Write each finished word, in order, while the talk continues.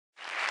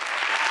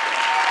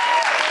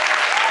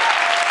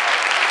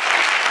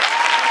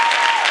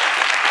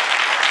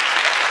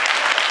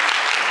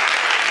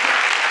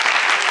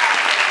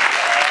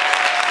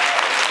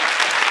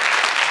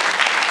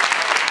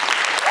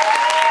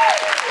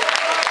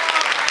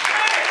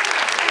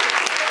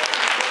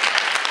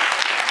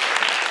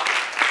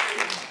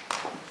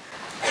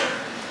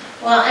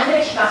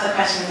lots of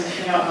questions if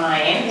you don't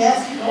mind.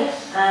 Yes, cool.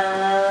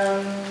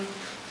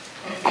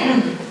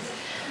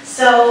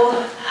 So,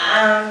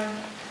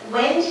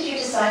 when did you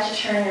decide to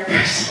turn your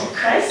personal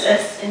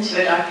crisis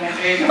into a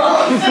documentary film?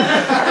 Well,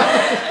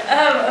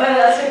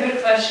 that's a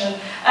good question.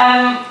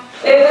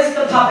 It was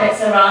the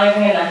puppets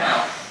arriving in the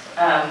house,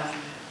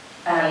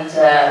 and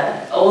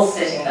all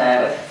sitting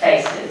there with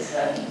faces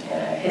and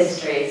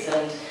histories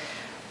and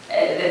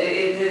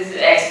there's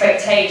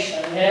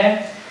expectation,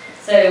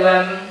 So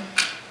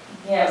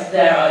yeah, it was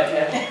their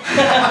idea.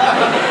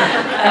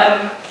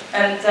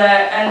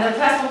 And the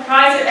personal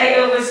prize,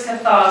 it was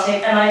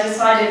cathartic, and I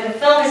decided the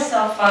film is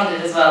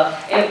self-funded as well.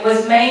 It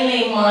was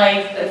mainly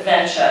my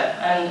adventure,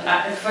 and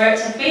for it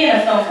to be in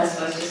a film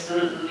festival was just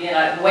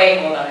way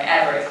more than I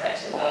ever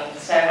expected, and I'm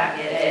so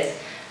happy it is.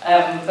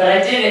 But I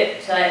did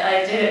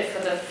it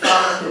for the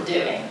fun of the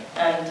doing,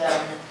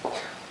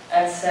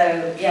 and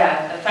so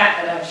yeah, the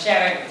fact that I'm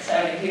sharing it with so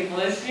many people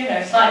is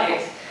slightly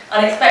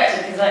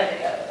unexpected, because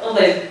all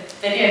those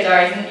video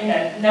diaries,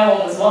 no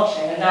one was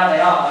watching, and now they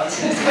are.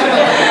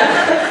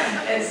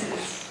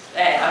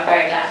 I'm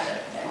very glad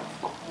that.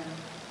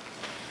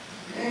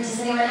 Does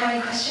anyone have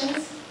any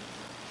questions?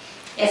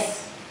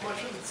 Yes.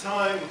 Much of the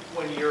time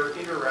when you're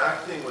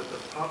interacting with the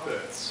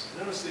puppets,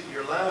 notice that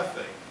you're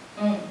laughing.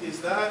 Is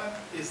that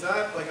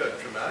like a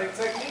dramatic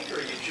technique, or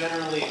are you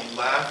generally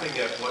laughing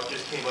at what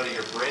just came out of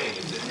your brain?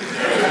 Did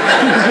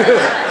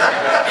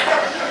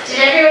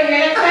everyone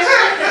hear that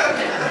question?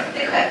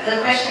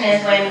 The question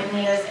is, when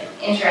Nina's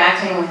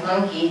interacting with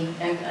Monkey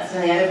and some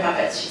of the other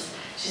puppets,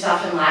 she's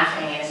often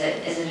laughing. Is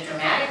it a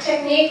dramatic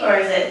technique,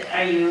 or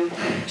are you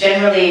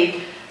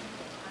generally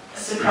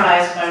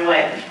surprised by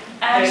what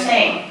they're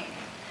saying?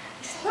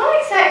 It's not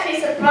exactly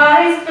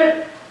surprised,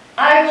 but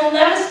I will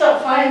never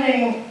stop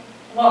finding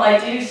what I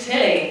do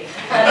silly.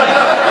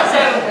 So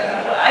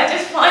I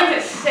just find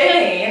it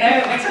silly, it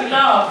makes me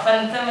laugh.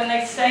 And then when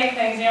they say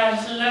things, I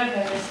just look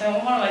and just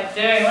think, what am I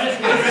doing? What is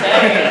he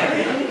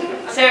saying?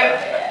 So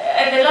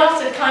the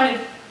laughter kind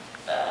of,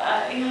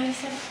 I'm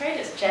afraid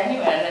it's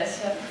genuine. It's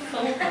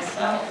full of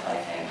myself, I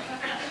think.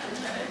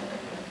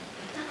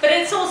 But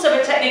it's also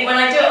a technique. When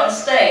I do it on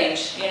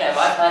stage,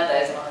 I've heard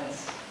those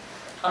lines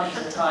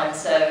hundreds of times.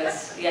 So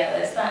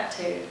there's that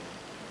too.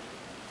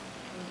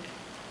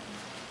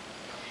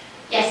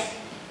 Yes.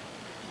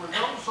 Were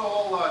those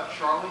all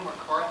Charlie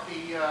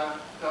McCarthy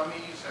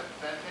dummies at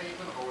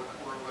Venthaven, or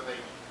were they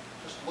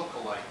just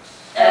lookalikes?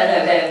 No,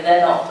 they're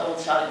not all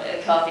Charlie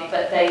McCarthy,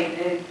 but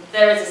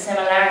there is a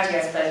similarity,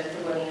 I suppose, with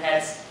the wooden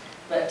heads.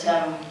 But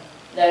no,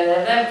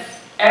 they're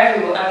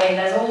everywhere. I mean,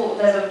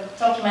 there's a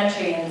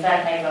documentary in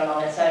Venthaven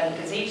on its own,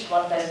 because each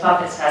one of those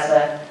puppets has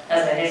a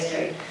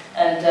history.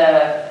 And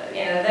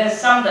there's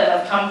some that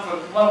have come from.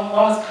 One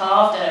was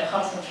carved in a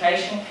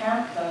concentration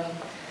camp.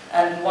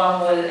 And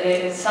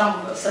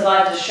some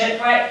survived a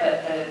shipwreck,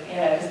 but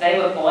because they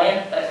were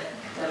buoyant. But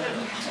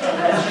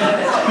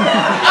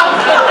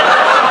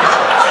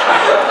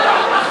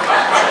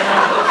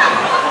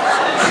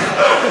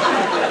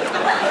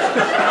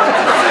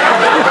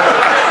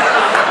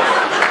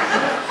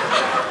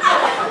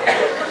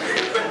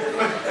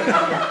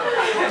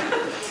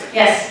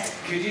Yes.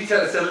 Could you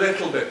tell us a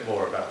little bit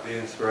more about the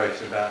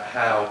inspiration, about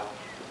how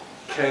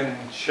Ken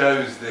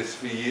chose this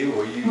for you,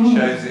 or you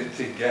chose it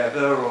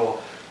together, or?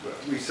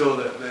 We saw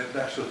that the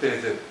National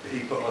Theatre,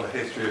 he put on a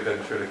history of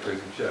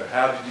ventriloquism show.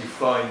 How did you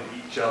find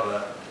each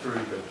other through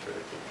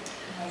ventriloquism?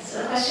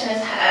 So the question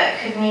is,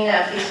 could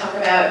Nina please talk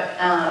about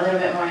a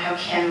little bit more how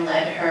Ken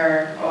led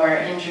her or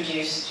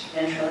introduced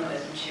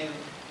ventriloquism to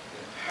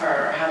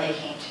her, or how they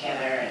came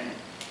together?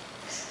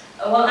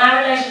 Well,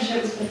 our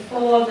relationship was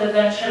before the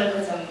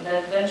ventriloquism.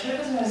 The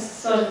ventriloquism was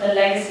sort of the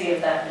legacy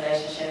of that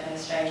relationship in a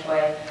strange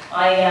way.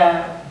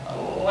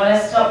 When I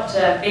stopped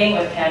being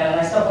with Ken, and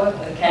I stopped working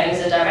with Ken, he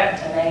was a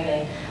director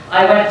mainly,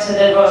 I went to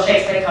the Royal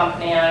Shakespeare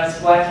Company, and I was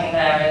working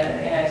there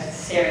as a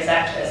serious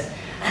actress.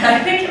 And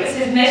I think it was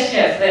his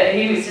mischief that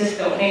he was just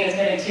thought Nina's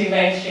getting too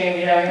mainstream,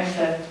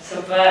 to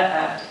subvert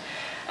that.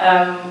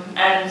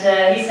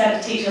 And he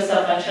sent a teach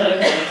yourself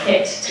ventriloquism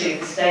kit to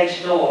the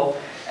stage door.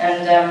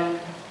 And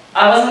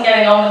I wasn't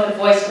getting on with the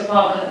voice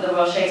department at the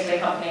Royal Shakespeare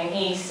Company, and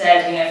he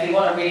said, if you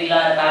want to really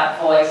learn about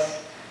voice,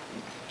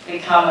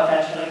 become a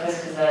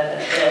ventriloquist, because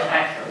they're an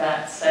actor of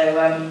that. So,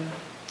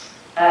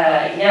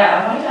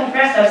 yeah, I might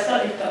digress. I've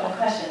slightly forgotten my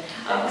question.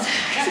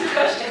 The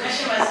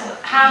question was,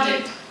 how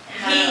did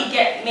he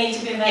get me to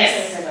be a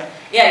ventriloquist?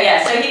 Yes.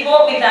 Yeah, so he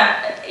bought me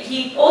that.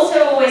 He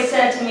also always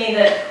said to me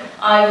that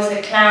I was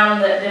a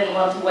clown that didn't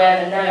want to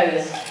wear the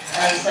nose,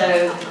 and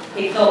so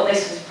he thought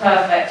this was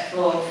perfect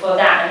for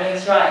that, and he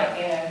was right.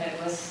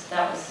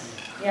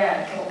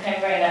 It came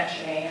very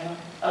naturally.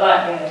 I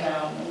like being a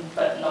clown,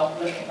 but not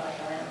looking like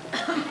I am.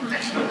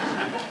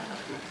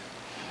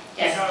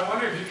 Yes. I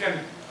wonder if you can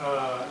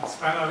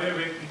expand a little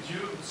bit. Did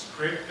you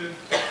script the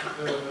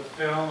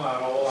film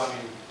at all? I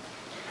mean,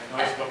 I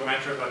know it's a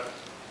documentary, but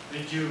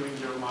did you, in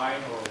your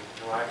mind, or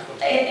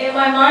in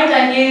my mind,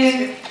 I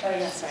knew. Oh,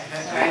 yes, sorry.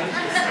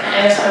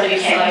 I just wanted to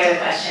be clear the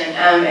question.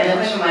 And the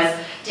question was,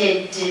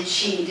 Did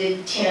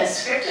Tina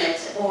script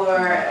it, or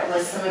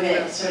was some of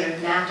it sort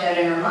of mapped out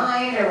in her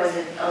mind, or was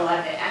it a lot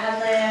of it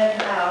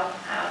ad-lib?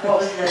 What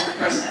was the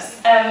process?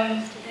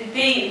 Well,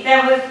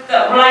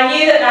 I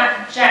knew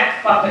that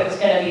Jack puppet was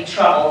going to be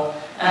trouble,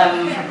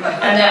 and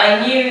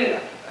I knew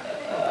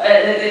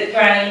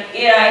Granny.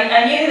 Yeah,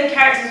 I knew who the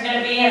characters were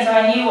going to be, and so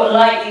I knew what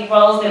likely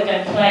roles they were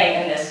going to play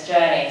in this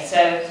journey. So,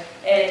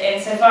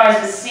 insofar as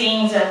the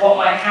scenes and what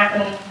might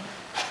happen.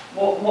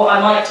 What I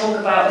might talk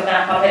about with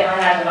that puppet, I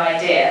had an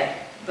idea,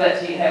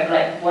 but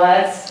like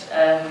words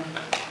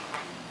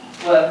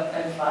were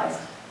improvised.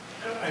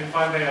 And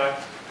finally,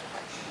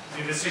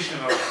 the decision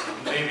of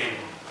leaving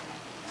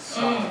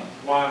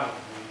one of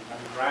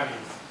the, Granny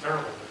is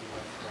terrible that you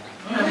went for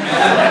Granny.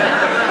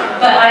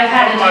 But I've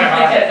had a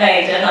duplicate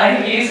made, and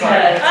I've used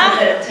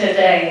her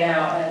today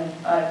now, and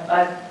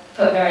I've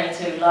put her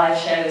into live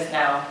shows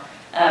now,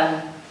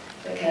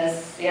 because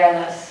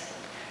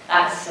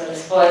that sort of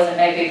spoils it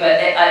maybe,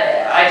 but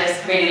I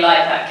just really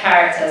like that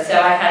character, so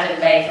I had to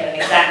make an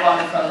exact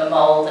one from the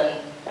mold, and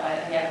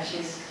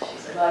she's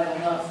alive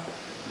and well.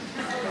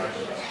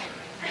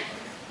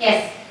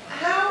 Yes.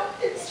 How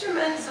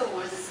instrumental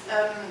was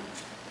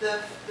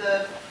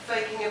the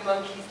faking a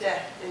monkey's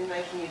death in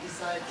making you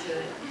decide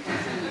to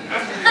continue?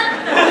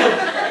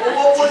 Or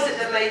what was it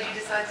that made you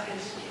decide to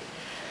continue?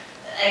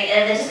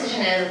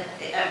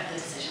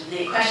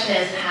 The question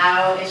is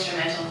how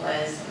instrumental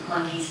was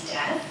Monkey's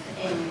death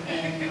in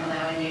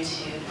allowing you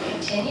to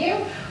continue,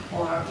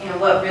 or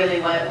what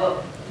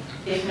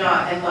if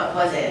not, then what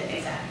was it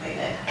exactly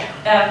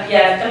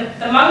that?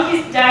 The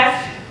monkey's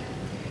death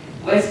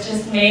was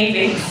just me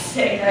being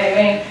sick. I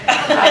mean,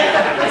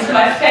 it's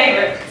my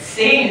favorite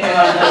scene in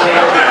one of the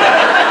movies.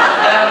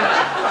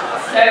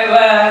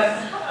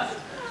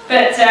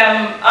 But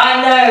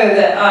I know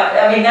that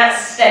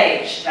that's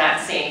staged,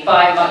 that scene,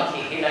 by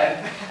Monkey,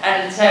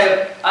 and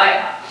so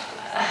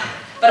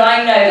but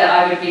I know that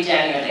I would be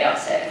genuinely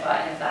upset if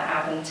that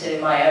happened to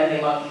my only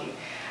monkey.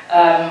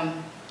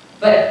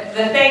 But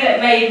the thing that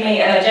made me,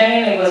 and I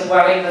genuinely was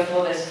worried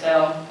before this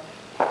film,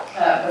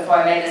 before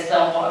I made this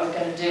film, what I was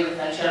going to do with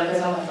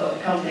ventriloquism. I thought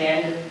we'd come to the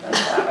end of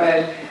that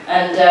road.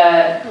 And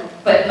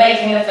but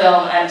making the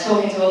film and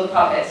talking to all the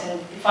puppets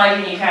and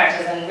finding new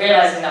characters and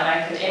realizing that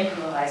I could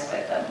improvise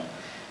with them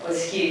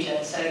was huge.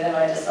 And so then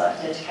I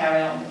decided to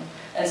carry on.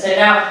 And so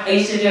now, I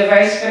used to do a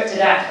very scripted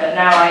act, but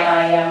now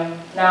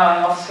now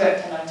I'm off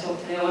script and I talk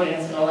to the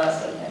audience and all that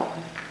sort of thing.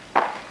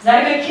 Is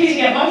that a good cue to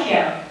get Monkey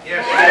out?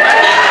 Yes.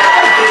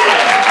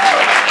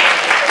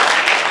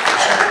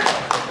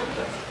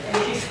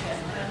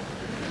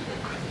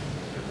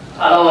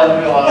 Hello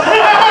everyone.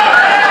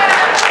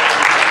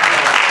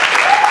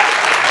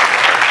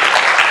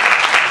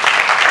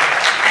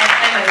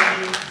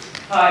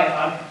 Hi,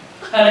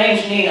 her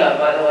name's Nina,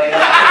 by the way.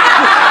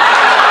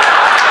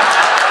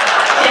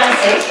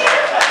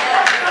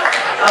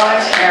 Oh,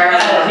 I'm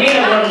terrible.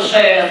 Nina wouldn't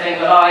say anything,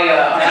 but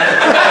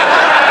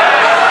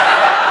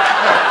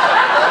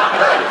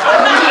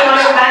Monkey, you want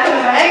to go back in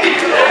the bag?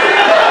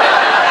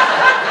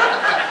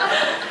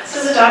 This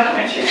is a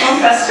documentary film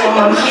festival,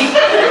 Monkey.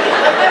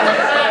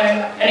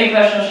 Any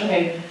questions for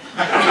me?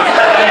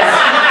 Yes.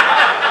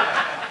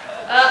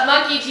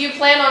 Monkey, do you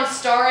plan on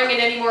starring in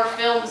any more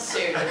films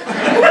soon?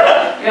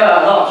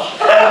 Yeah, lots.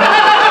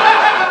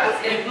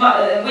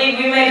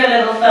 We made a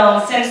little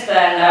film since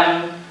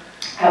then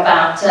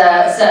about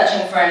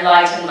searching for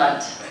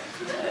enlightenment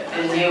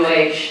in New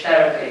Age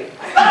therapy.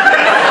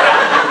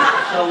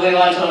 So we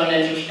went on an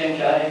interesting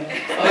journey.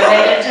 We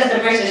made it just a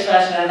British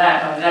version of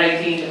that. I'm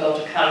very keen to go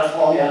to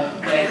California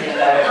and make the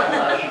American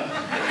version.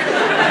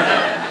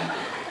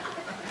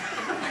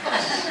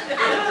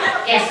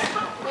 Yes.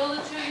 Will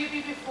the two of you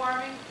be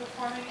performing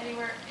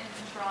anywhere in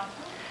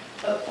Toronto?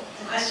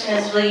 The question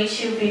is, will you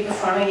two be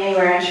performing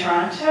anywhere in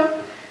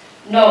Toronto?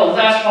 No,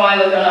 that's why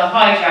we're going to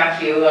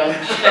hijack you and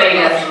stay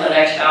here for the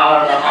next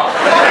hour and a half.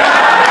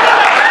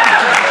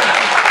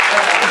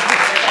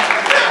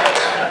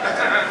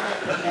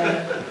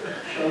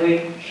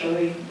 Shall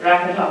we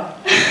wrap it up?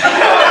 You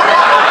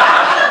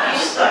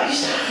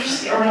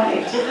just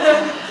arrived.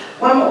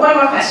 One more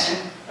question.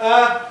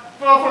 Well,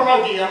 for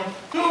Monkey,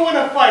 who would win a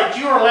fight,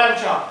 you or Lamb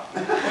Chop?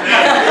 The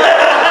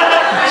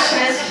question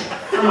is,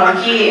 for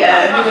Monkey,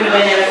 who would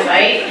win in a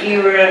fight, you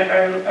or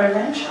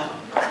Lamb Chop?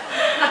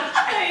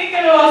 How are you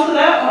going to answer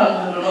that one? I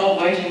don't know,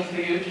 waiting for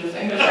you to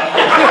think of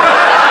something.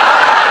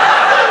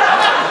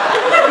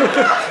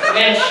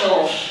 Mint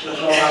sauce is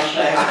all I'm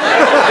saying.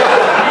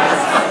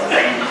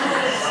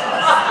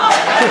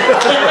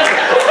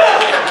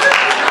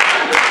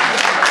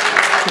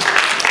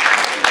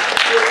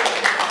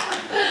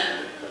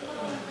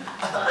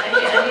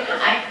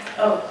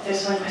 Oh,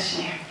 there's one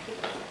question here.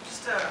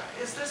 Just,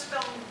 is this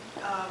film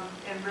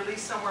in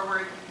release somewhere where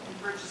you can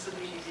purchase a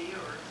DVD,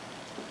 or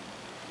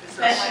is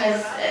The there a question plan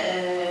is, for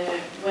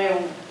that?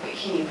 when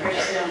can you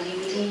purchase it on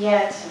DVD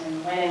yet,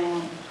 and when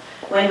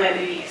might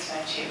we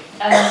expect you?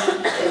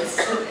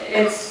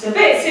 It's a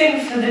bit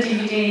soon for the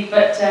DVD,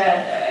 but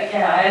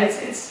yeah,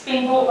 it's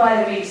been bought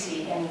by the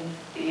BBC in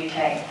the UK,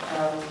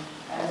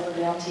 and will be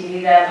be on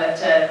TV there, but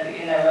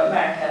you know,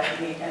 America,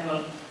 we can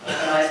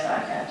organise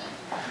back out.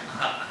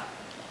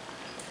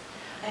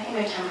 I think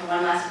we have time for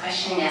one last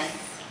question, yes.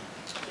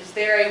 Is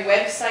there a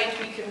website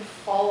we can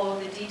follow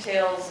the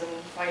details and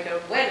find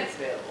out when it's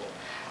available?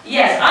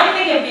 Yes, I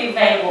think it'll be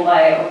available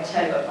by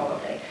October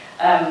probably.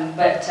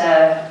 But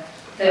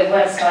the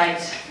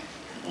website,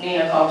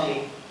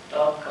 ninaconti.co.uk.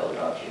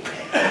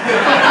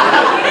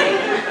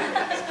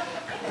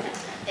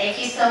 Thank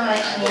you so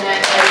much,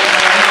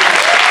 Nina.